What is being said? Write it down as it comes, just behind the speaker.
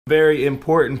Very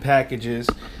important packages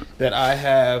that I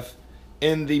have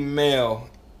in the mail.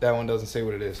 That one doesn't say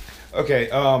what it is.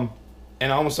 Okay, and I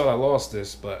almost thought I lost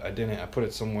this, but I didn't. I put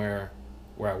it somewhere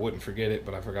where I wouldn't forget it,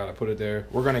 but I forgot I put it there.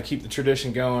 We're gonna keep the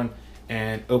tradition going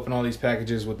and open all these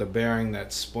packages with the bearing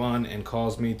that spun and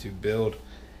caused me to build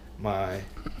my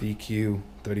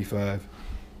VQ35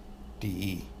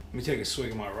 DE. Let me take a swig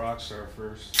of my Rockstar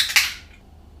first.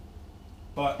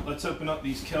 But let's open up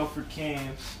these Kelford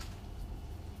cans.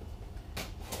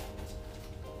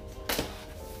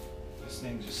 This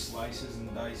thing just slices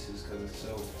and dices because it's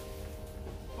so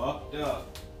fucked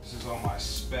up. This is all my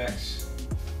specs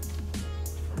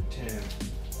from Tim.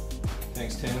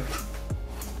 Thanks, Tim.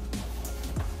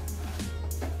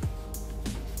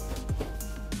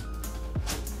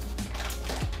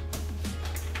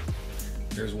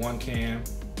 There's one cam,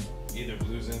 either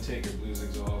blues intake or blues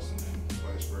exhaust, and then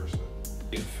vice versa.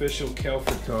 The official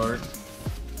Kelford card.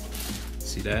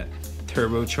 See that?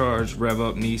 Turbocharged rev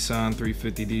up Nissan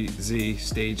 350Z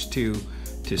Stage 2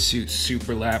 to suit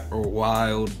super lap or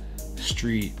wild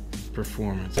street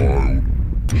performance. And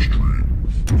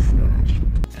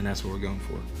that's what we're going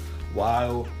for.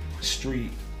 Wild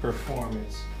street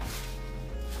performance.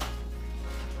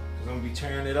 I'm gonna be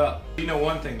tearing it up. You know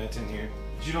one thing that's in here,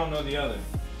 but you don't know the other.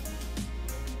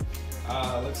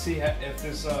 Let's see if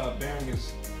this bearing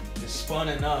is spun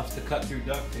enough to cut through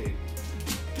duct tape.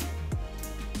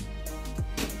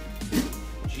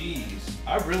 Jeez,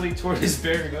 I really tore this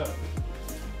bearing up.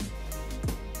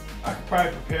 I could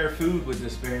probably prepare food with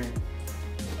this bearing.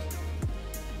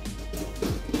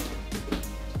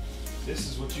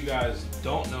 This is what you guys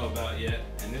don't know about yet,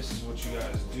 and this is what you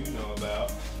guys do know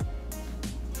about.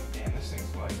 Man, this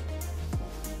thing's light.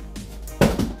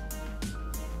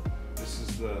 This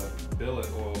is the billet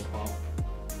oil pump.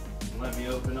 And let me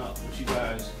open up what you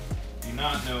guys do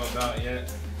not know about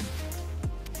yet.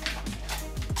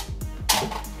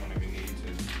 Don't even need to.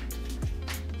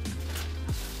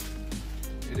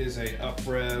 It is a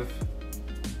uprev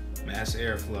mass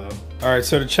airflow. All right,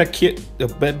 so to check kit,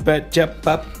 I've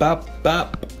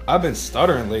been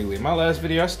stuttering lately. My last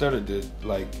video, I stuttered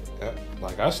like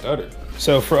I stuttered.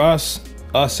 So for us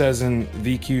as in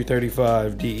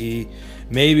VQ35 DE,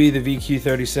 maybe the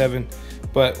VQ37,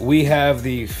 but we have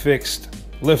the fixed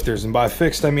lifters, and by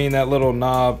fixed I mean that little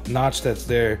notch that's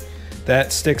there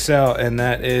that sticks out, and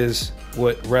that is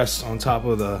what rests on top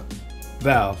of the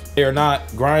valve. They are not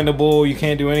grindable. You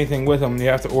can't do anything with them. You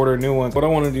have to order new ones. What I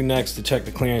want to do next to check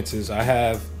the clearances, I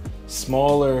have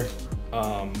smaller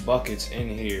buckets in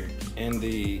here in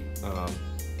the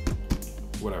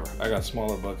whatever. I got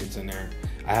smaller buckets in there.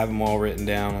 I have them all written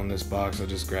down on this box. I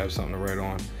just grab something to write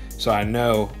on, so I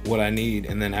know what I need,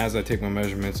 and then as I take my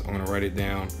measurements, I'm gonna write it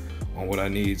down on what I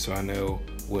need so I know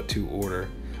what to order.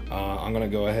 I'm gonna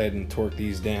go ahead and torque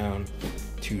these down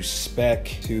to spec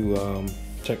to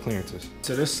check clearances.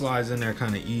 So this slides in there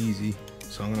kind of easy,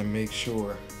 so I'm gonna make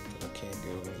sure that I can't go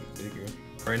any bigger.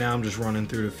 Right now I'm just running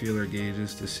through the feeler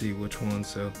gauges to see which one.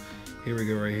 So here we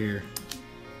go right here.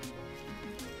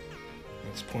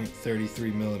 It's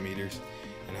 0.33 millimeters,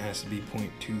 and it has to be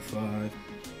 0.25.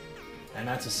 And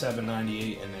that's a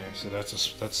 798 in there, so that's the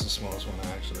smallest one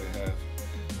I actually have.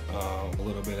 A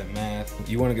little bit of math.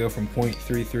 You want to go from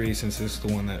 0.33, since this is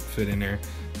the one that fit in there,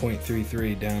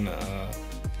 0.33 down to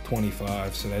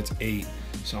 25, so that's 8.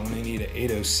 So I'm gonna need an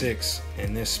 806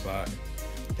 in this spot.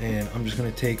 And I'm just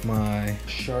gonna take my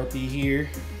Sharpie here.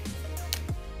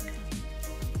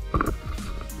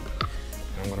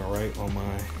 I'm gonna write on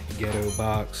my ghetto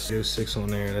box 806 on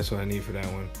there. That's what I need for that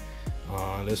one.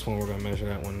 This one, we're gonna measure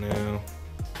that one now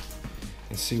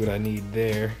and see what I need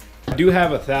there. I do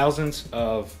have a thousandths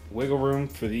of wiggle room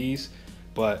for these,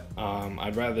 but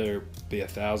I'd rather be a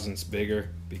thousandths bigger,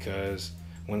 because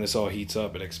when this all heats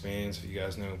up, it expands. If you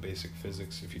guys know basic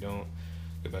physics, if you don't,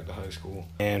 go back to high school.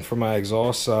 And for my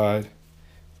exhaust side,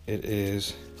 it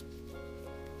is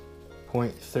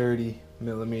 0.30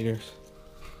 millimeters.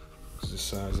 It's the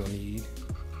size I need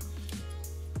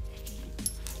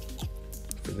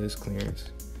for this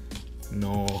clearance.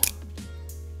 No.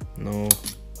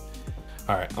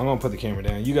 All right, I'm gonna put the camera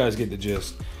down. You guys get the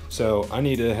gist. So I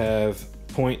need to have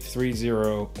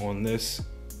 0.30 on this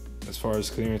as far as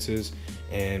clearances,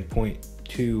 and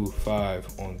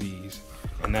 0.25 on these,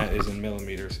 and that is in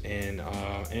millimeters. In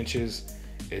inches,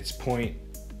 it's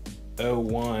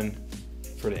 0.01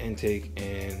 for the intake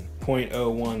and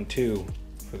 0.012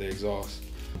 for the exhaust.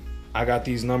 I got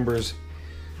these numbers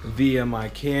via my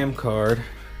cam card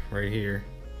right here.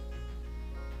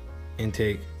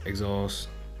 Intake, exhaust,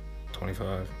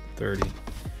 25, 30.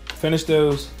 Finished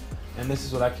those, and this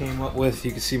is what I came up with.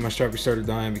 You can see my Sharpie started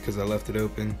dying because I left it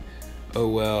open. oh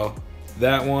well.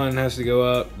 That one has to go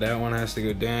up, that one has to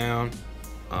go down.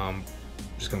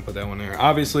 Just gonna put that one there,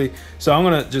 obviously. So I'm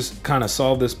gonna just kind of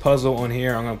solve this puzzle on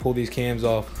here. I'm gonna pull these cams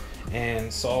off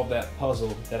and solve that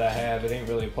puzzle that I have. It ain't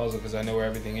really a puzzle because I know where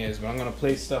everything is, but I'm gonna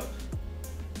place stuff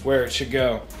where it should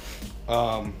go.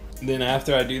 Then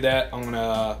after I do that, I'm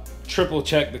gonna triple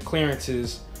check the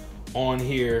clearances on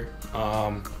here,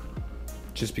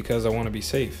 just because I want to be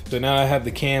safe. So now I have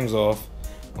the cams off.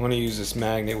 I'm gonna use this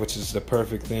magnet, which is the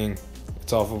perfect thing.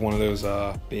 It's off of one of those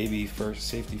baby first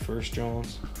safety first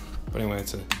Johns. But anyway,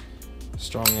 it's a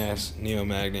strong ass neo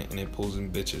magnet and it pulls them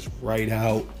bitches right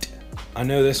out. I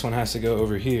know this one has to go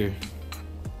over here.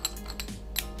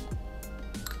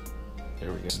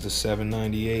 There we go. This is the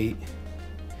 798.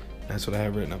 That's what I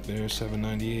have written up there,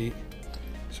 798.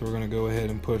 So we're gonna go ahead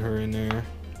and put her in there.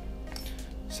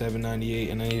 798,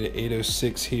 and I need an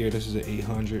 806 here. This is an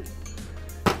 800.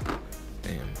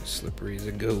 Damn, slippery as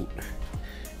a goat.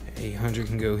 800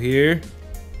 can go here.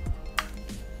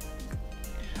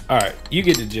 All right, you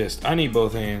get the gist. I need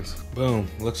both hands. Boom,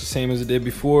 looks the same as it did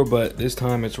before, but this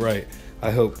time it's right.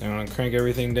 I hope. I'm gonna crank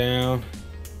everything down.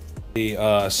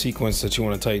 The sequence that you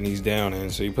want to tighten these down in.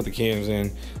 So you put the cams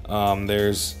in.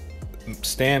 There's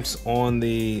stamps on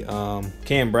the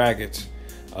cam brackets.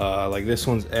 Like this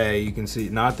one's A. You can see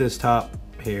not this top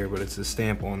here, but it's a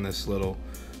stamp on this little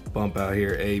bump out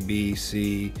here. A, B,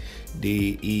 C,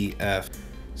 D, E, F.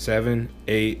 7,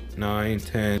 8, 9,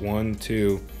 10. 1,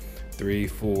 2, 3,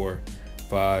 4,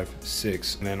 5,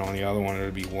 6. And then on the other one,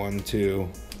 it'll be 1, 2,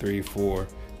 3, 4,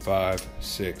 5,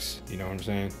 6. You know what I'm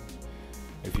saying?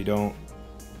 If you don't,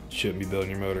 you shouldn't be building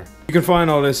your motor. You can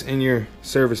find all this in your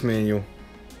service manual.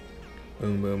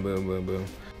 Boom, boom, boom, boom, boom.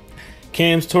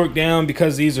 Cams torque down.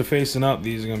 Because these are facing up,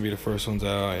 these are gonna be the first ones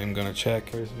I am gonna check.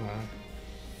 Where's my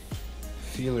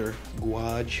feeler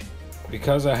gauge?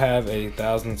 Because I have a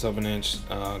thousandths of an inch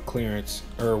clearance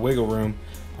or wiggle room,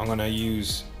 I'm gonna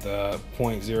use the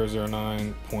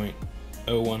 0.009,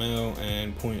 0.010,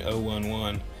 and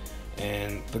 0.011.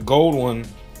 And the gold one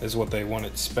is what they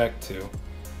wanted spec to,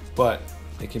 but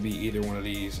it can be either one of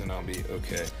these and I'll be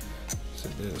okay. So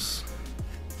this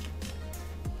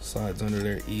slides under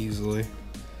there easily.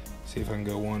 See if I can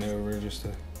go one over just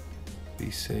to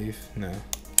be safe. No,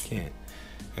 can't.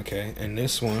 Okay, and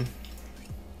this one,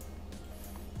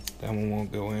 that one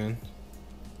won't go in,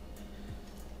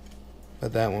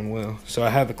 but that one will. So I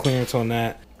have the clearance on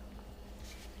that.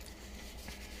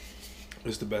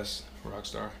 It's the best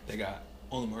Rockstar they got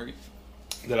on the market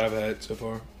that I've had so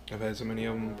far. I've had so many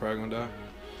of them, I'm probably gonna die.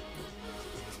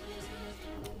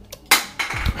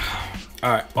 All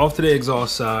right, off to the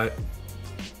exhaust side.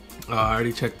 I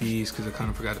already checked these because I kind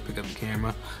of forgot to pick up the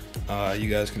camera. You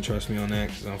guys can trust me on that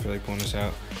because I don't feel like pulling this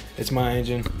out. It's my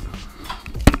engine.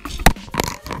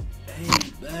 Hey,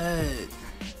 bad.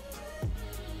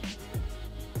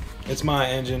 It's my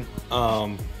engine.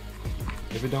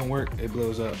 If it don't work, it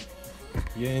blows up.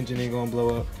 Your engine ain't gonna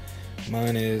blow up.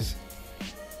 Mine is.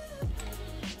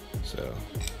 So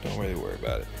don't really worry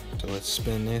about it. So let's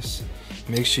spin this.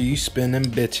 Make sure you spin them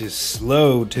bitches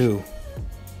slow too.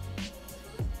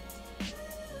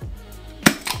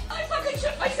 I fucking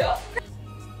shit myself. Make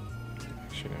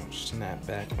sure I don't snap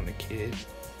back on the kid.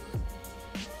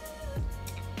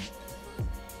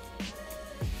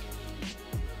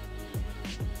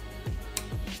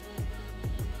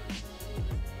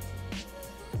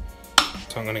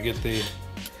 So I'm gonna get the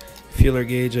feeler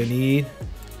gauge I need.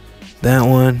 That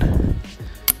one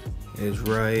is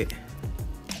right.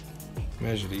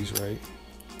 Measure these right.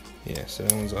 Yeah, so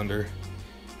that one's under,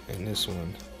 and this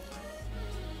one.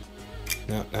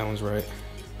 No, that one's right.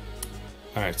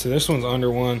 All right, so this one's under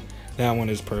one. That one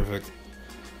is perfect.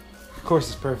 Of course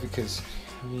it's perfect because,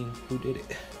 I mean, who did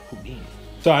it? Houdini.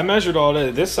 So I measured all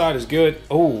that. This side is good.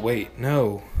 Oh, wait,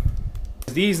 no.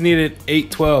 These needed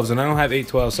 812s, and I don't have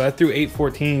 812s, so I threw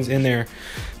 814s in there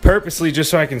purposely just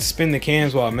so I can spin the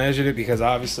cams while I measured it, because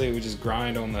obviously it would just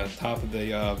grind on the top of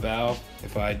the valve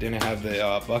if I didn't have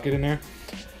the bucket in there.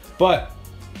 But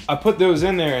I put those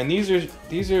in there, and these are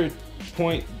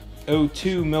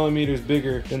 0.02 millimeters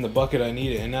bigger than the bucket I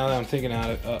needed. And now that I'm thinking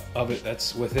of it,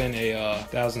 that's within a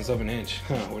thousandth of an inch.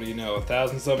 What do you know? A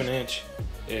thousandth of an inch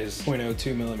is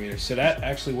 0.02 millimeters. So that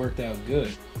actually worked out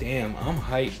good. Damn, I'm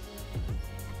hyped.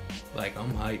 Like,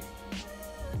 I'm hyped.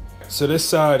 So this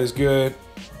side is good,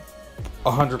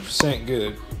 100%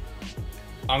 good.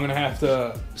 I'm gonna have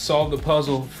to solve the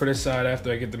puzzle for this side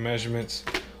after I get the measurements,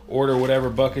 order whatever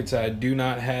buckets I do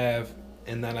not have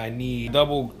and that I need.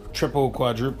 Double, triple,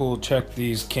 quadruple check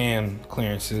these cam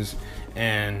clearances,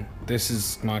 and this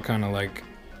is my kind of like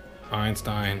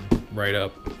Einstein write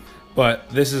up. But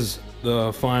this is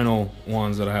the final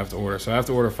ones that I have to order. So I have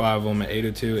to order 5 of them at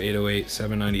 802, 808,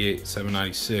 798,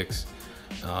 796.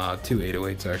 2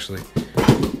 808s actually.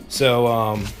 So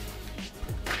I'm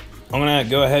gonna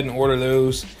go ahead and order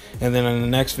those, and then in the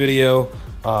next video,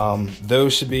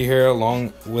 those should be here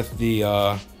along with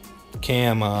the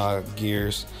cam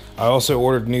gears. I also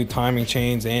ordered new timing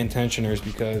chains and tensioners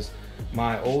because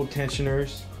my old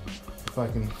tensioners, if I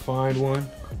can find one,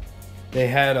 they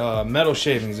had metal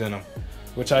shavings in them,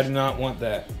 which I do not want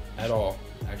that at all,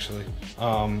 actually.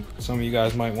 Some of you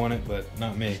guys might want it, but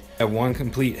not me. I have one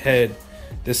complete head.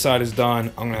 This side is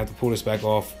done. I'm gonna have to pull this back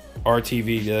off,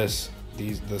 RTV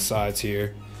the sides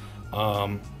here,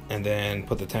 and then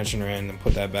put the tensioner in and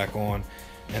put that back on,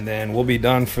 and then we'll be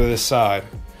done for this side.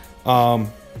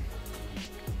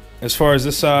 As far as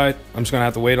this side, I'm just gonna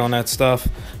have to wait on that stuff.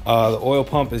 The oil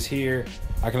pump is here.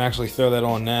 I can actually throw that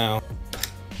on now.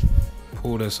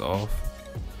 Pull this off.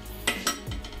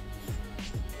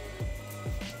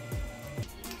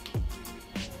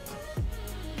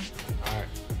 Alright,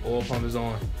 oil pump is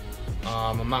on.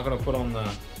 I'm not gonna put on the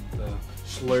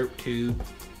slurp tube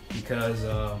because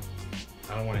I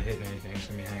don't want to hit anything. It's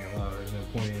gonna be hanging low. There's no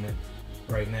point in it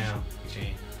right now.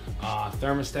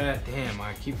 Thermostat, damn,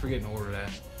 I keep forgetting to order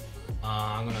that.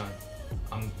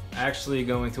 I'm actually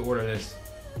going to order this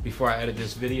before I edit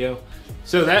this video.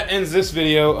 So that ends this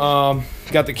video.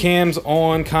 Got the cams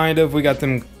on, kind of. We got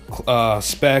them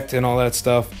spec'd and all that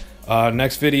stuff.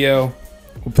 Next video,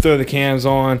 we'll throw the cams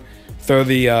on, throw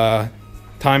the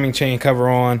timing chain cover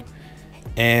on,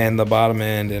 and the bottom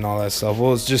end and all that stuff.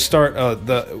 We'll just start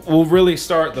we'll really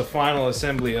start the final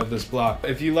assembly of this block.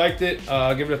 If you liked it,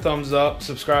 give it a thumbs up,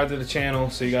 subscribe to the channel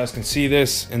so you guys can see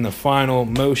this in the final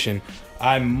motion.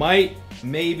 I might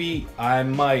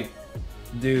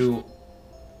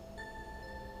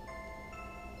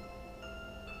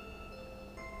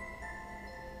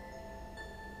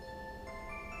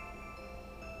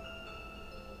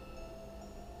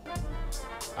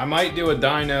do a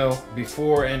dyno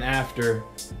before and after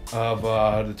of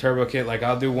the turbo kit. Like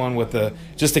I'll do one with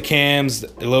just the cams,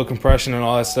 the low compression and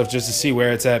all that stuff, just to see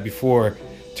where it's at before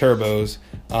turbos.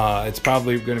 It's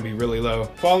probably going to be really low.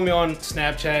 Follow me on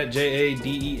Snapchat,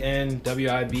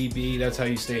 JADENWIBB. That's how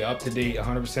you stay up to date,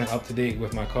 100% up to date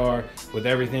with my car, with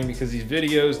everything, because these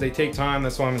videos, they take time.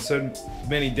 That's why I'm in so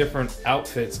many different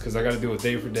outfits, because I got to do it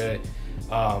day for day.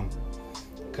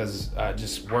 Because I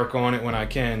just work on it when I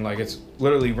can. Like, it's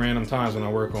literally random times when I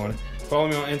work on it. Follow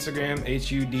me on Instagram,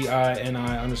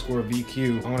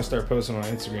 HUDINI_VQ. I'm gonna start posting on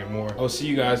Instagram more. I'll see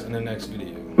you guys in the next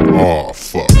video. Oh,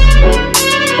 fuck.